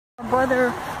My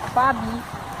brother Bobby,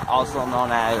 also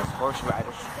known as horse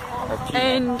riders.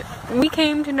 and we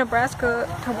came to Nebraska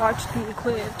to watch the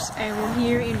eclipse, and we're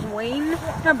here in Wayne,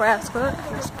 Nebraska,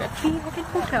 in a sketchy looking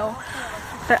hotel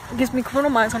that gives me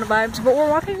Criminal Minds kind of vibes. But we're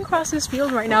walking across this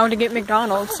field right now to get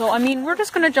McDonald's, so I mean we're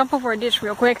just gonna jump over a ditch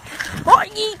real quick. Oh,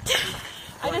 eat!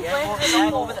 I just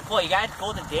went over the you gotta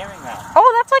go the daring route.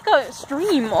 Oh, that's like a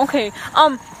stream. Okay.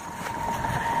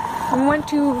 We went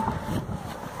to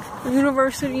the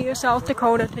University of South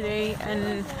Dakota today,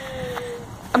 and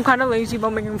I'm kind of lazy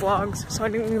about making vlogs, so I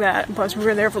didn't do that. Plus, we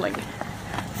were there for like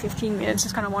 15 minutes,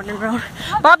 just kind of wandering around.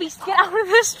 Bobby, get out of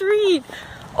the street!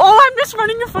 Oh, I'm just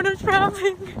running in front of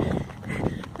traffic.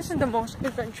 This is the most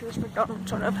adventurous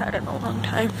McDonald's run I've had in a long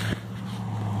time.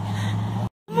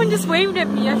 Someone just waved at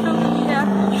me. I felt really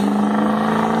happy.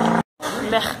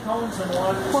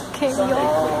 Okay,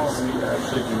 y'all.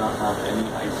 Actually do not have any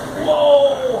ice cream.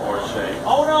 Whoa! Or shake.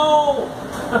 Oh no!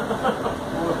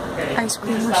 Ice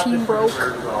cream machine broke.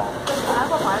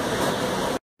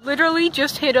 Literally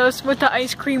just hit us with the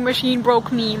ice cream machine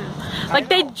broke meme. Like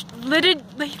they lit it.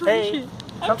 Hey,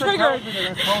 I'm triggered.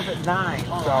 They're closed at 9,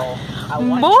 so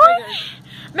Boy,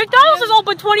 McDonald's is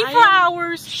open 24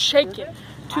 hours. shake it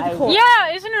to the core.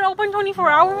 Yeah, isn't it open 24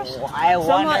 hours? I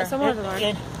wonder. Some of them are.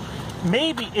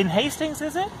 Maybe in Hastings,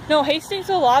 is it? No, Hastings,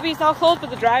 the lobby's not closed, but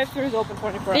the drive-thru is open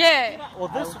 24 hours. Yeah. Well,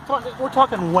 we're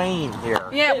talking Wayne here.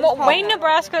 Yeah, well, Wayne,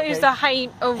 Nebraska is the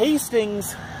height of...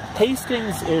 Hastings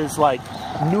is like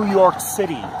New York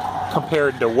City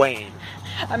compared to Wayne.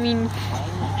 I mean,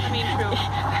 true.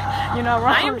 You're not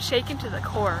wrong. I am shaken to the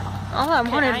core. All I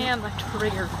wanted... I am a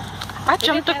trigger. I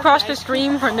jumped across the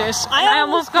stream for this. I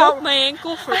almost got my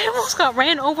ankle for I almost got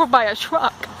ran over by a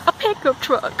truck. A pickup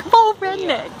truck. Full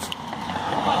rednecks.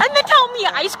 And they tell me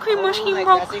an ice cream machine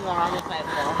broke.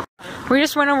 We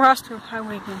just went across to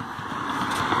highway.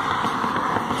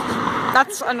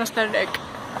 That's anesthetic.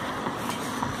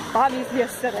 Bobby's the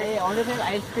aesthetic.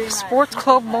 Ice cream. Sports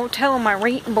Club Motel on my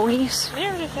right, boys.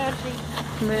 There it is, actually.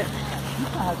 But,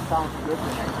 That sounds good.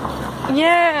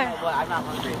 yeah. Well, I'm not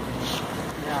hungry.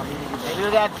 Maybe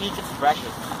we'll get pizza for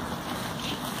breakfast.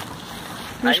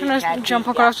 I'm just gonna jump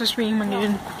across the stream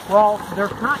again. Well, their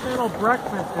continental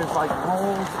breakfast is like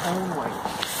rolls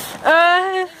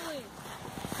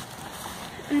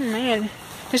only. Man,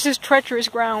 this is treacherous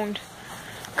ground.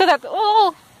 Look at that.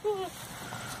 Oh!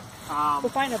 We'll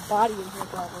find a body in here,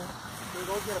 probably. Can we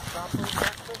go get a proper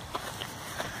breakfast?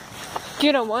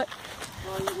 You know what?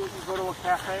 Well, we can go to a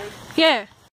cafe? Yeah.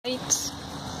 It's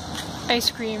ice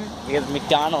cream. Because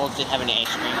McDonald's didn't have any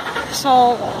ice cream.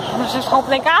 So, let's just hope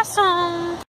they got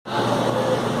some. The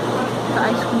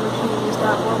ice cream machine is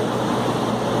not broke.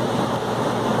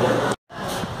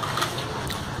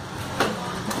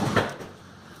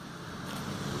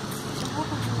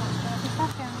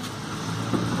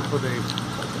 Put a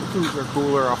cooler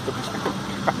cooler off the back.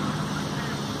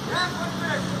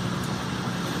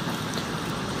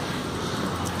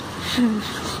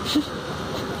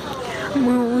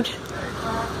 Mood.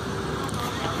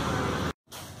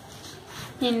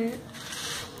 In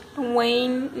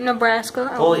Wayne, Nebraska.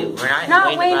 Holy, we're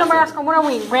not Wayne, Nebraska. What are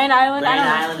we? Grand Island? Grand I don't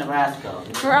know. Island, Nebraska.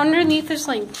 We're underneath this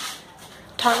like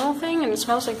tunnel thing, and it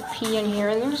smells like pee in here.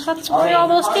 And there's that's where all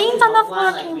those stains on the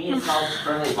floor came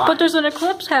from. But there's an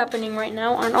eclipse happening right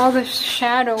now, and all the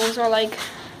shadows are like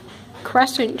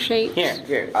crescent shapes.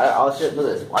 Here, I'll show you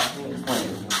this. Watch me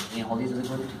explain. Can you hold these as a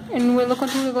clip? And we're looking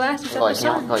through the glasses at the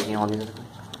sun. Can you hold these as a clip?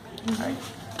 Alright.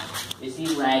 You see,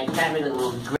 like, kind of a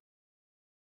little